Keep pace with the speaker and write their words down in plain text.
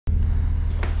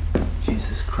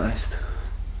Jesus Christ.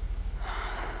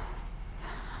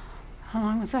 How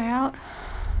long was I out?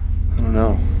 I don't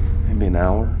know. Maybe an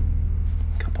hour?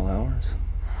 A couple hours?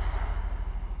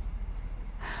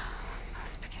 I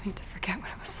was beginning to forget what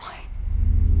it was like.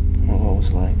 Well, what was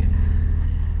it like?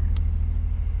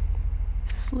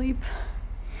 Sleep.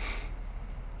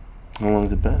 How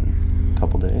long's it been? A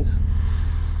couple days?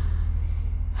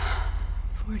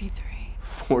 43.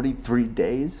 43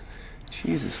 days?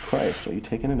 Jesus Christ, are you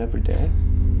taking it every day?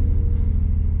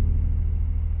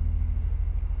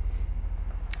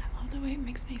 I love the way it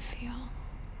makes me feel.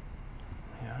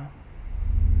 Yeah?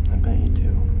 I bet you do.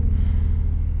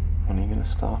 When are you gonna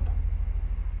stop?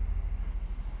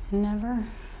 Never.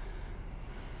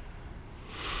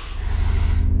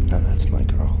 Now that's my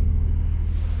girl.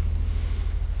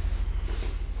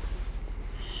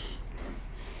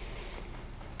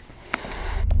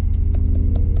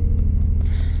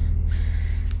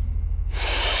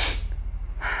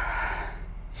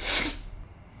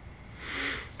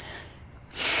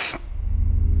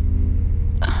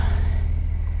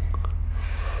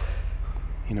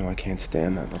 You know, I can't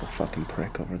stand that little fucking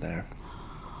prick over there.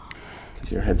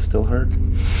 Does your head still hurt?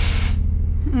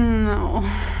 No.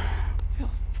 I don't feel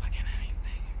fucking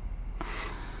anything.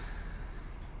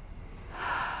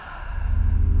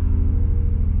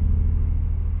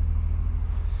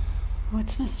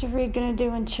 What's Mr. Reed gonna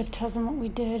do when Chip tells him what we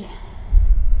did?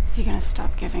 Is he gonna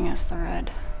stop giving us the red?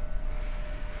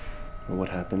 Well, what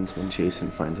happens when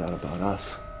Jason finds out about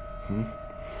us?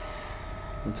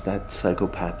 What's that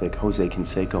psychopathic Jose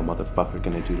Canseco motherfucker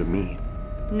gonna do to me?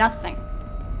 Nothing.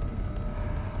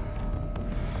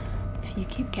 If you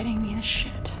keep getting me the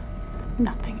shit,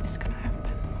 nothing is gonna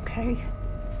happen, okay?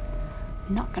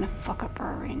 I'm not gonna fuck up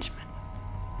our arrangement.